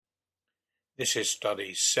This is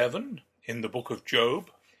Study 7 in the book of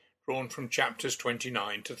Job, drawn from chapters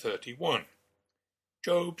 29 to 31.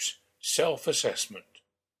 Job's self-assessment.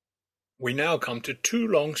 We now come to two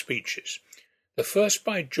long speeches. The first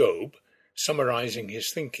by Job, summarizing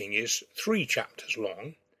his thinking, is 3 chapters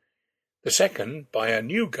long. The second, by a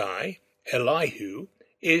new guy, Elihu,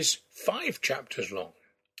 is 5 chapters long.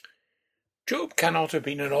 Job cannot have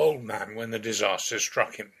been an old man when the disaster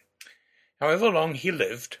struck him. However long he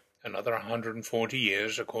lived, another 140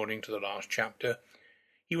 years according to the last chapter,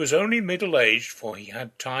 he was only middle-aged, for he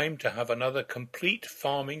had time to have another complete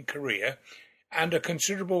farming career and a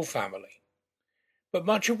considerable family. But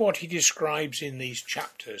much of what he describes in these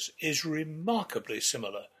chapters is remarkably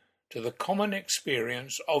similar to the common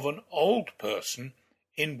experience of an old person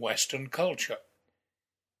in Western culture.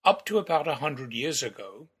 Up to about 100 years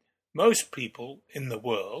ago, most people in the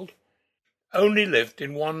world only lived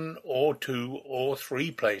in 1 or 2 or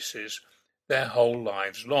 3 places their whole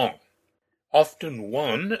lives long. Often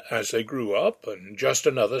one as they grew up, and just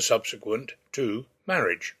another subsequent to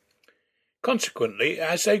marriage. Consequently,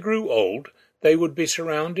 as they grew old, they would be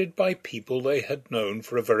surrounded by people they had known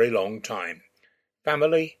for a very long time,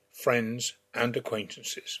 family, friends, and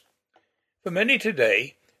acquaintances. For many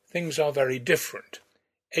today, things are very different.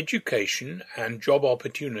 Education and job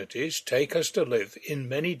opportunities take us to live in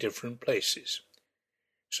many different places.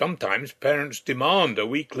 Sometimes parents demand a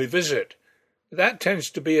weekly visit, but that tends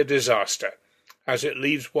to be a disaster, as it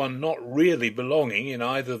leaves one not really belonging in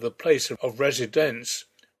either the place of residence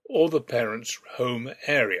or the parent's home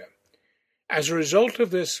area. As a result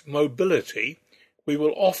of this mobility, we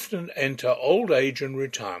will often enter old age and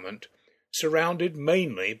retirement surrounded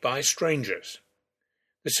mainly by strangers.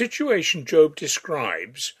 The situation Job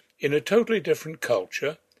describes in a totally different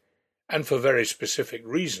culture, and for very specific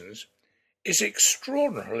reasons, is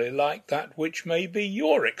extraordinarily like that which may be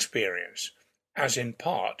your experience, as in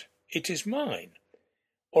part it is mine,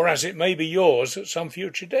 or as it may be yours at some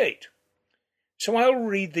future date. So I will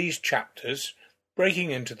read these chapters,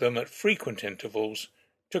 breaking into them at frequent intervals,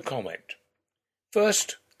 to comment.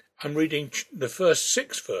 First, I'm reading the first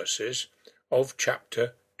 6 verses of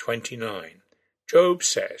chapter 29. Job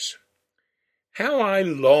says, "How I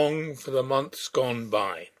long for the months gone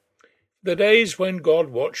by, the days when God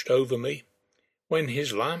watched over me, when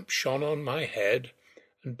his lamp shone on my head,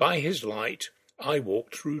 and by his light I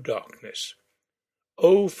walked through darkness.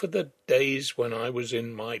 Oh, for the days when I was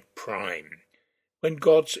in my prime, when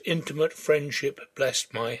God's intimate friendship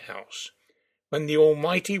blessed my house, when the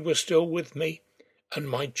Almighty was still with me, and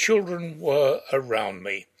my children were around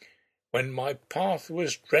me, when my path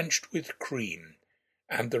was drenched with cream,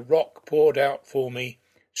 and the rock poured out for me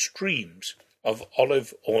streams of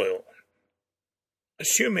olive oil."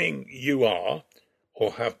 Assuming you are,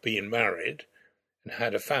 or have been married, and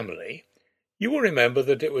had a family, you will remember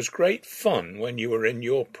that it was great fun when you were in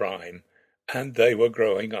your prime, and they were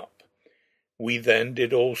growing up. We then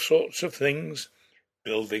did all sorts of things,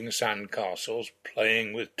 building sandcastles,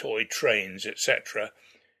 playing with toy trains, etc.,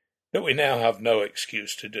 that we now have no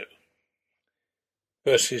excuse to do.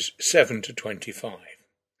 Verses 7 to 25.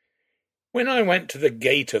 "When I went to the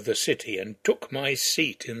gate of the city and took my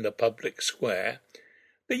seat in the public square,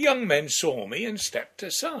 the young men saw me and stepped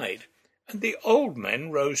aside, and the old men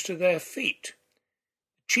rose to their feet.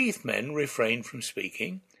 The chief men refrained from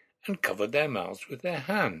speaking and covered their mouths with their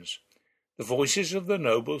hands. The voices of the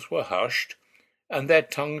nobles were hushed, and their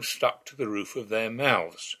tongues stuck to the roof of their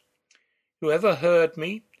mouths. Whoever heard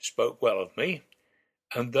me spoke well of me,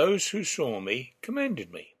 and those who saw me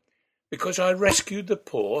commended me, because I rescued the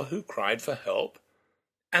poor who cried for help,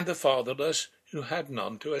 and the fatherless who had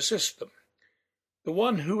none to assist them. The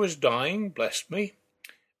one who was dying blessed me.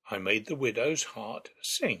 I made the widow's heart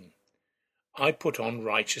sing. I put on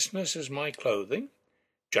righteousness as my clothing.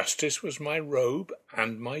 Justice was my robe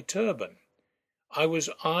and my turban. I was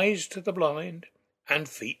eyes to the blind and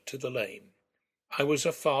feet to the lame. I was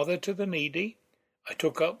a father to the needy. I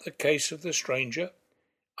took up the case of the stranger.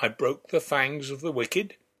 I broke the fangs of the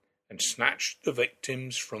wicked and snatched the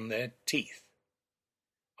victims from their teeth.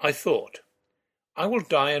 I thought, I will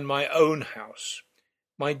die in my own house,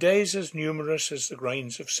 my days as numerous as the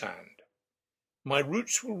grains of sand. My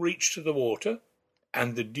roots will reach to the water,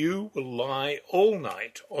 and the dew will lie all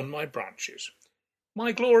night on my branches.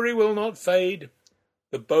 My glory will not fade,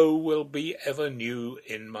 the bow will be ever new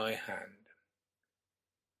in my hand."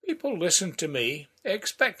 People listened to me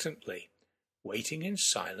expectantly, waiting in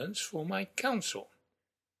silence for my counsel.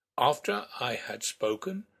 After I had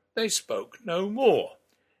spoken, they spoke no more.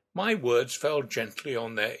 My words fell gently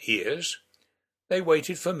on their ears. They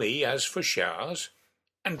waited for me as for showers,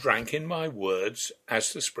 and drank in my words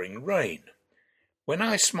as the spring rain. When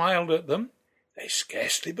I smiled at them, they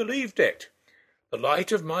scarcely believed it. The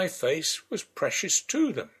light of my face was precious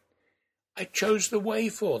to them. I chose the way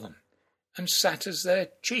for them, and sat as their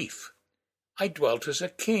chief. I dwelt as a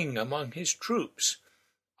king among his troops.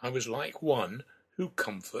 I was like one who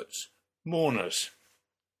comforts mourners.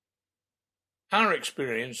 Our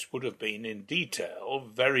experience would have been, in detail,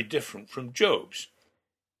 very different from Job's,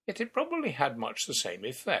 yet it probably had much the same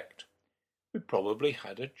effect. We probably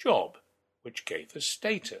had a job, which gave us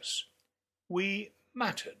status. We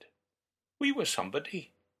mattered. We were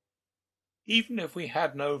somebody. Even if we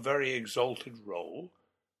had no very exalted role,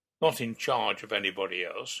 not in charge of anybody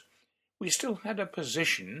else, we still had a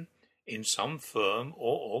position in some firm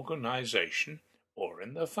or organization or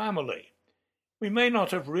in the family. We may not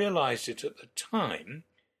have realized it at the time,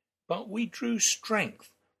 but we drew strength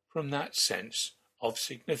from that sense of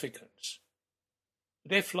significance.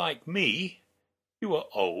 But if, like me, you are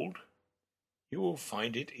old, you will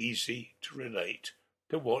find it easy to relate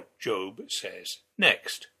to what Job says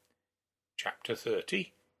next. Chapter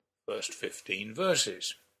 30, first 15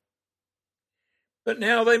 verses. But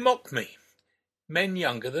now they mock me, men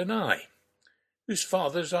younger than I, whose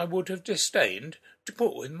fathers I would have disdained to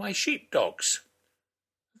put with my sheepdogs.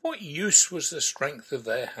 Of what use was the strength of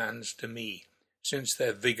their hands to me, since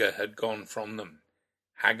their vigour had gone from them?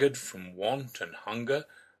 Haggard from want and hunger,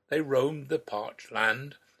 they roamed the parched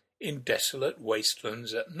land, in desolate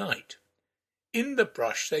wastelands at night. In the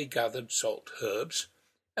brush they gathered salt herbs,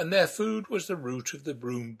 and their food was the root of the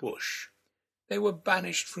broom bush. They were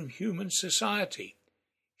banished from human society,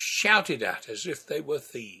 shouted at as if they were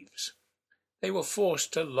thieves. They were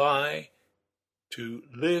forced to live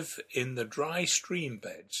in the dry stream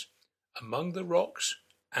beds, among the rocks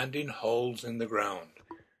and in holes in the ground.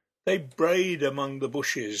 They brayed among the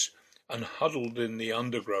bushes and huddled in the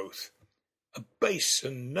undergrowth. A base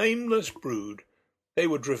and nameless brood, they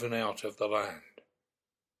were driven out of the land.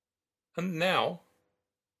 And now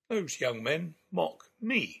those young men mock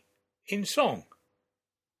me in song.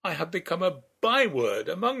 I have become a byword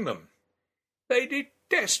among them. They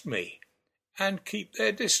detest me and keep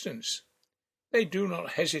their distance. They do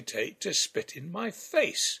not hesitate to spit in my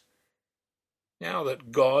face. Now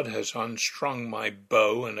that God has unstrung my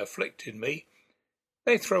bow and afflicted me,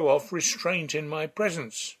 they throw off restraint in my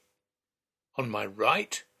presence. On my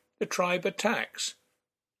right, the tribe attacks.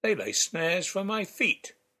 They lay snares for my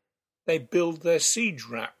feet. They build their siege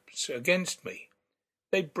ramps against me.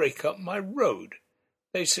 They break up my road.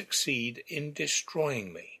 They succeed in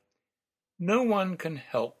destroying me. No one can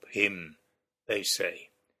help him, they say.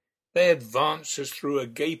 They advance as through a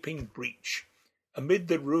gaping breach. Amid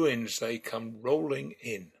the ruins they come rolling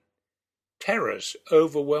in. Terrors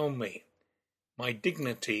overwhelm me. My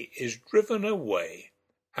dignity is driven away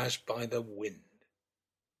as by the wind.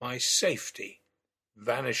 My safety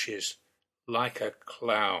vanishes like a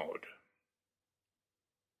cloud.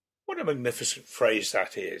 What a magnificent phrase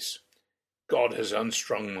that is. God has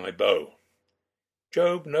unstrung my bow.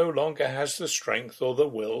 Job no longer has the strength or the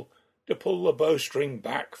will to pull the bowstring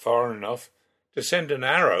back far enough to send an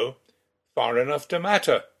arrow far enough to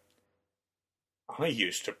matter. I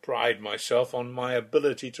used to pride myself on my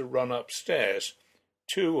ability to run upstairs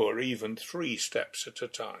 2 or even 3 steps at a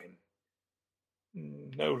time.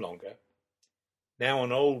 No longer. Now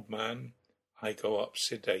an old man, I go up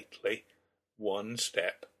sedately 1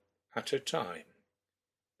 step at a time.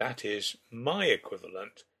 That is my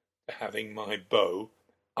equivalent to having my bow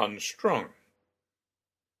unstrung.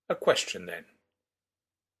 A question then.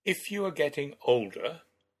 If you are getting older,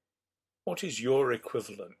 what is your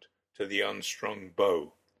equivalent to the unstrung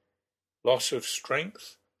bow? Loss of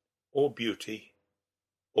strength or beauty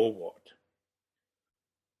or what?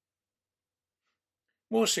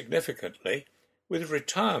 More significantly, with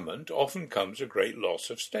retirement often comes a great loss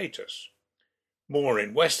of status. More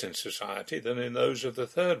in Western society than in those of the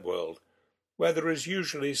Third World, where there is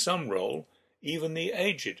usually some role even the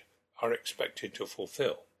aged are expected to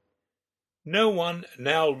fulfill. No one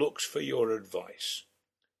now looks for your advice.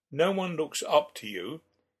 No one looks up to you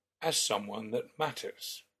as someone that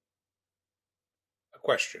matters. A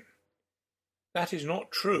question. That is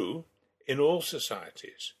not true in all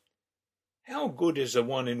societies. How good is the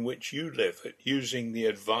one in which you live at using the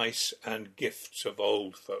advice and gifts of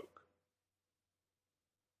old folk?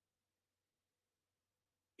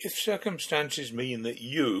 If circumstances mean that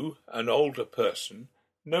you, an older person,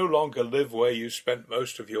 no longer live where you spent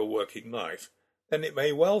most of your working life, then it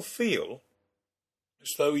may well feel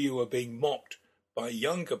as though you are being mocked by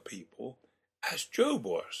younger people, as Job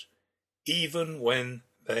was, even when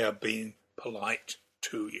they are being polite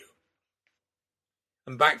to you.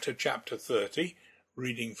 And back to chapter 30,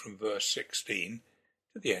 reading from verse 16,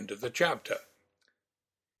 to the end of the chapter.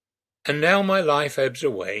 And now my life ebbs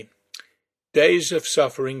away. Days of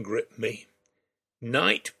suffering grip me.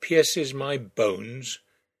 Night pierces my bones.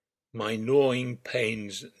 My gnawing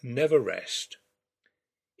pains never rest.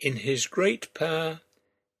 In his great power,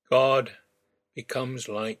 God becomes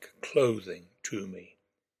like clothing to me.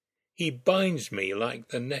 He binds me like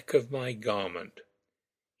the neck of my garment.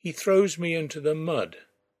 He throws me into the mud,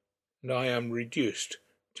 and I am reduced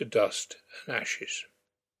to dust and ashes.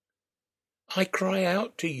 I cry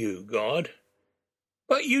out to you, God,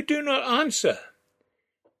 but you do not answer.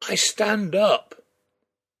 I stand up,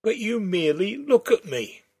 but you merely look at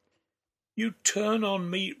me. You turn on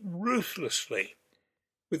me ruthlessly.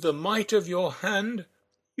 With the might of your hand,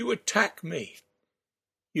 you attack me.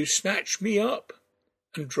 You snatch me up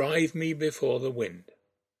and drive me before the wind.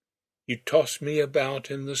 You toss me about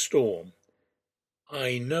in the storm.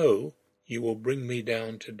 I know you will bring me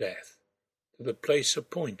down to death, to the place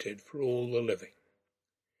appointed for all the living.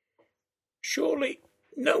 Surely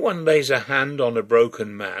no one lays a hand on a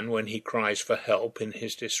broken man when he cries for help in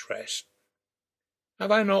his distress.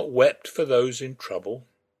 Have I not wept for those in trouble?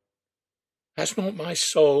 Has not my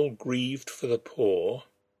soul grieved for the poor?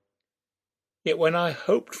 Yet when I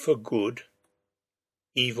hoped for good,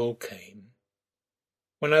 evil came.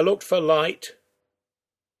 When I looked for light,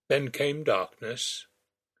 then came darkness.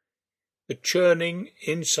 The churning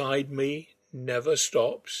inside me never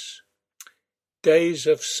stops. Days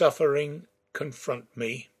of suffering confront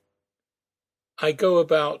me. I go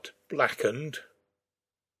about blackened,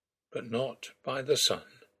 but not by the sun.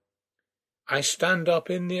 I stand up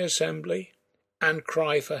in the assembly and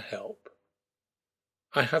cry for help.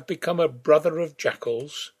 I have become a brother of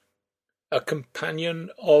jackals, a companion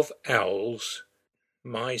of owls.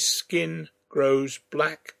 My skin grows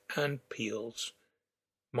black and peels.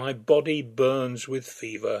 My body burns with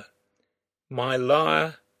fever. My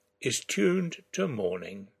lyre is tuned to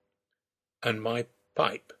mourning, and my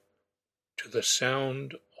pipe to the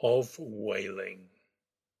sound of wailing.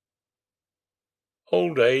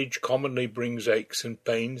 Old age commonly brings aches and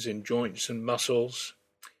pains in joints and muscles.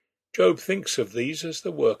 Job thinks of these as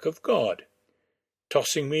the work of God,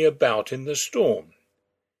 tossing me about in the storm.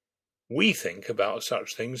 We think about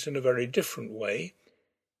such things in a very different way,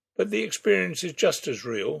 but the experience is just as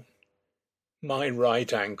real. My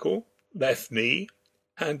right ankle, left knee,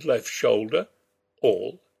 and left shoulder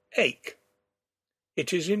all ache.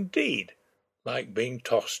 It is indeed like being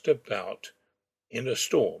tossed about in a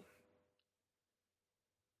storm.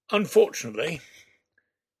 Unfortunately,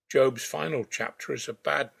 Job's final chapter is a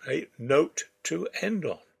bad note to end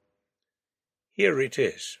on. Here it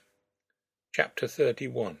is, chapter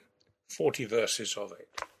 31, 40 verses of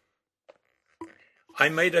it. I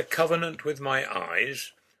made a covenant with my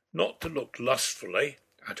eyes not to look lustfully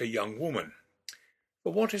at a young woman.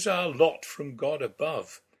 For what is our lot from God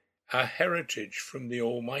above, our heritage from the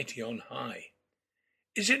Almighty on high?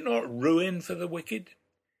 Is it not ruin for the wicked,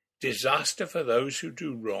 disaster for those who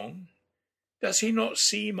do wrong? Does he not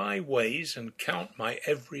see my ways and count my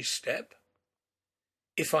every step?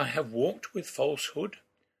 If I have walked with falsehood,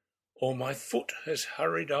 or my foot has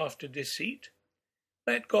hurried after deceit,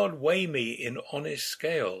 let God weigh me in honest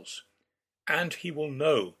scales, and he will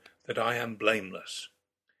know that I am blameless.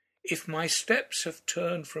 If my steps have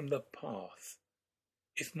turned from the path,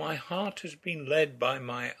 if my heart has been led by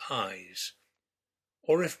my eyes,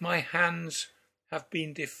 or if my hands have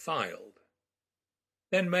been defiled,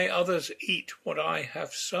 then may others eat what I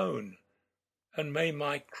have sown, and may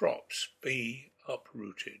my crops be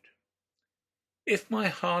uprooted. If my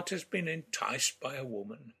heart has been enticed by a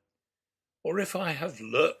woman, or if I have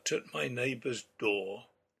lurked at my neighbour's door,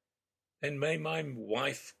 then may my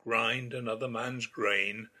wife grind another man's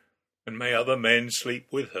grain, and may other men sleep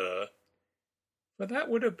with her. For that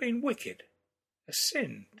would have been wicked, a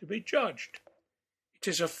sin to be judged. It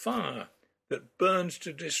is a fire that burns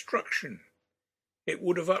to destruction. It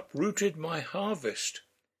would have uprooted my harvest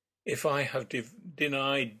if I have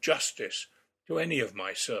denied justice to any of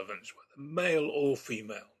my servants, whether male or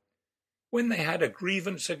female. When they had a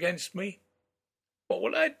grievance against me, what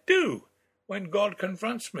will I do when God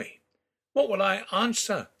confronts me? What will I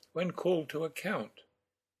answer when called to account?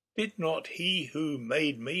 Did not he who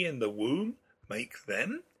made me in the womb make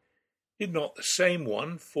them? Did not the same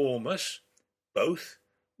one form us both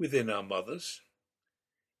within our mothers?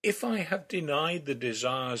 If I have denied the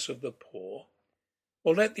desires of the poor,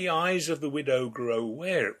 or let the eyes of the widow grow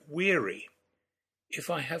weary, if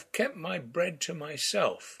I have kept my bread to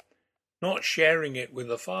myself, not sharing it with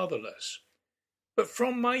the fatherless, but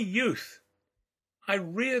from my youth I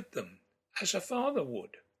reared them as a father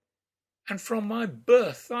would, and from my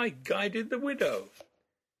birth I guided the widow.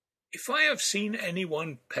 If I have seen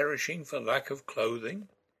anyone perishing for lack of clothing,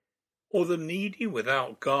 or the needy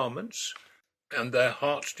without garments, and their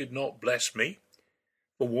hearts did not bless me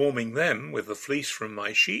for warming them with the fleece from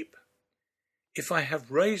my sheep, if I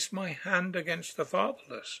have raised my hand against the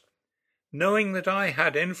fatherless, knowing that I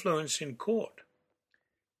had influence in court,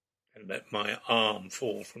 and let my arm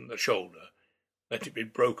fall from the shoulder, let it be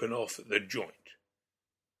broken off at the joint.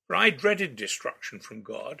 For I dreaded destruction from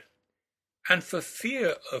God, and for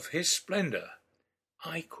fear of his splendor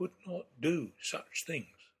I could not do such things.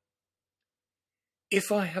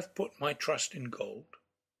 If I have put my trust in gold,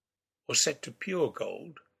 or said to pure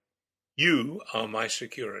gold, you are my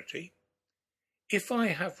security, if I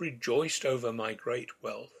have rejoiced over my great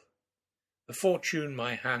wealth, the fortune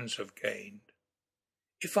my hands have gained,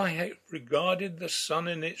 if I have regarded the sun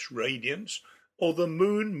in its radiance, or the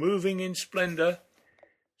moon moving in splendor,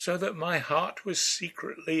 so that my heart was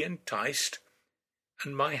secretly enticed,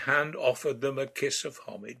 and my hand offered them a kiss of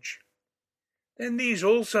homage, then these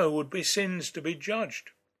also would be sins to be judged,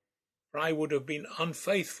 for I would have been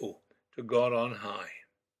unfaithful to God on high.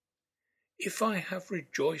 If I have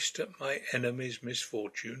rejoiced at my enemy's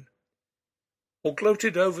misfortune, or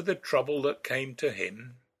gloated over the trouble that came to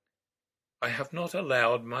him, I have not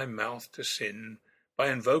allowed my mouth to sin by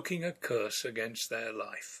invoking a curse against their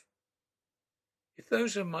life. If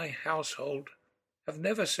those of my household have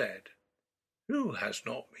never said, who has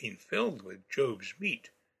not been filled with Job's meat?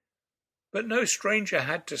 But no stranger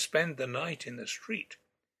had to spend the night in the street,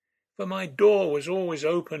 for my door was always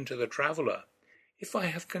open to the traveller. If I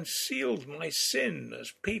have concealed my sin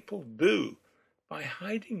as people do, by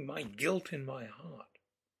hiding my guilt in my heart,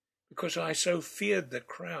 because I so feared the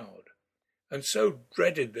crowd, and so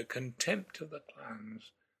dreaded the contempt of the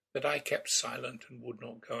clans, that I kept silent and would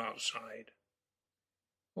not go outside.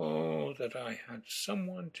 Oh, that I had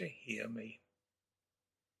someone to hear me.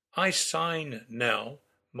 I sign now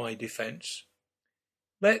my defence.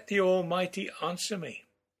 Let the Almighty answer me.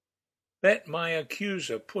 Let my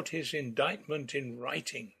accuser put his indictment in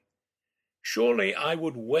writing. Surely I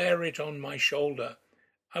would wear it on my shoulder.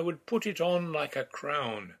 I would put it on like a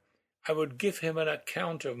crown. I would give him an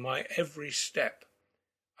account of my every step.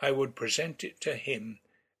 I would present it to him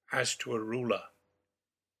as to a ruler.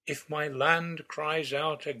 If my land cries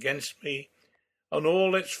out against me, and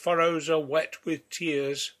all its furrows are wet with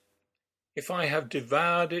tears, if I have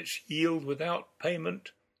devoured its yield without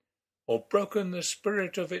payment, or broken the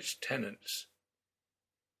spirit of its tenants,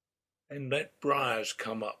 then let briars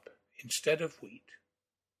come up instead of wheat,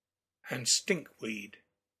 and stinkweed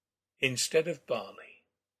instead of barley.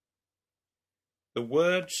 The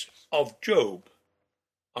words of Job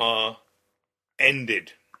are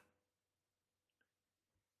ended.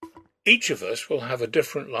 Each of us will have a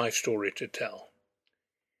different life story to tell.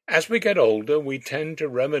 As we get older, we tend to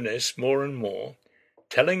reminisce more and more,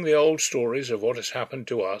 telling the old stories of what has happened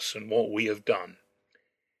to us and what we have done.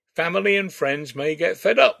 Family and friends may get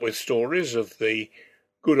fed up with stories of the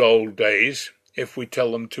good old days if we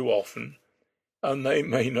tell them too often, and they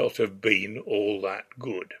may not have been all that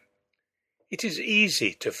good. It is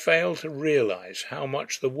easy to fail to realize how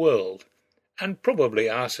much the world, and probably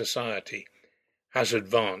our society, has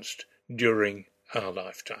advanced during our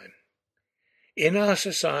lifetime. In our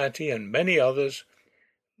society and many others,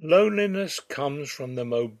 loneliness comes from the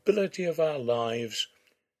mobility of our lives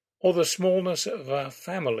or the smallness of our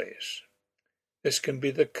families. This can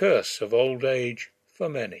be the curse of old age for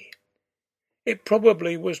many. It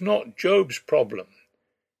probably was not Job's problem,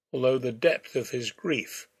 although the depth of his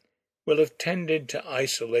grief will have tended to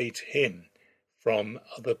isolate him from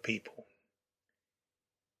other people.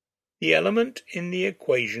 The element in the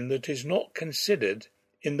equation that is not considered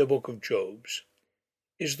in the book of Job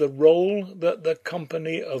is the role that the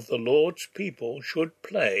company of the Lord's people should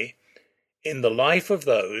play in the life of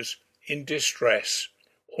those in distress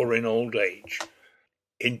or in old age.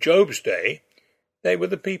 In Job's day, they were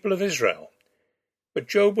the people of Israel, but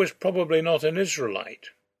Job was probably not an Israelite.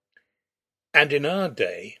 And in our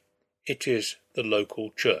day, it is the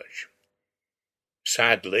local church.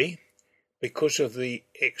 Sadly, because of the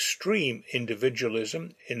extreme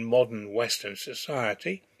individualism in modern Western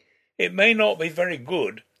society, it may not be very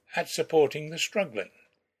good at supporting the struggling.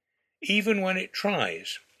 Even when it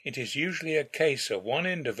tries, it is usually a case of one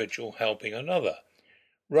individual helping another,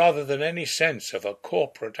 rather than any sense of a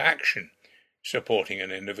corporate action supporting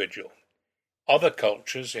an individual. Other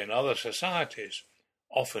cultures in other societies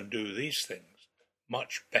often do these things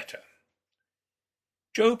much better.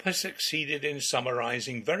 Job has succeeded in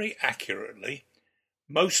summarizing very accurately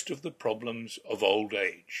most of the problems of old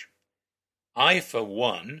age. I, for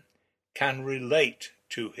one, can relate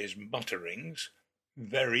to his mutterings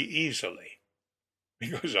very easily,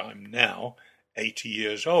 because I'm now 80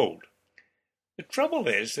 years old. The trouble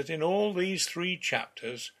is that in all these 3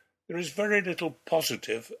 chapters there is very little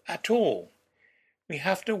positive at all. We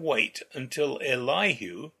have to wait until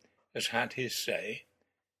Elihu has had his say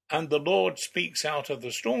and the Lord speaks out of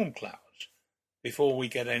the storm clouds before we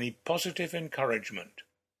get any positive encouragement.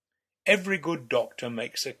 Every good doctor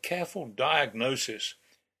makes a careful diagnosis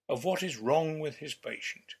of what is wrong with his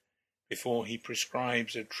patient before he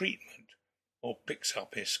prescribes a treatment or picks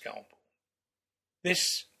up his scalpel.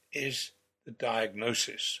 This is the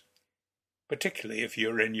diagnosis, particularly if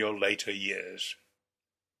you're in your later years.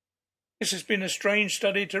 This has been a strange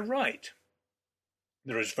study to write.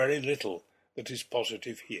 There is very little that is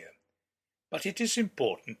positive here, but it is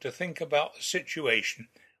important to think about the situation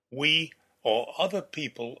we or other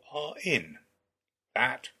people are in.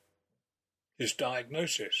 That is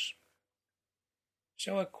diagnosis.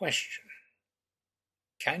 So a question: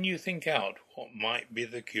 can you think out what might be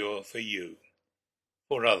the cure for you,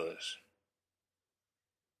 for others?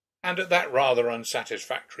 And at that rather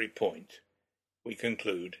unsatisfactory point, we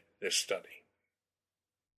conclude this study.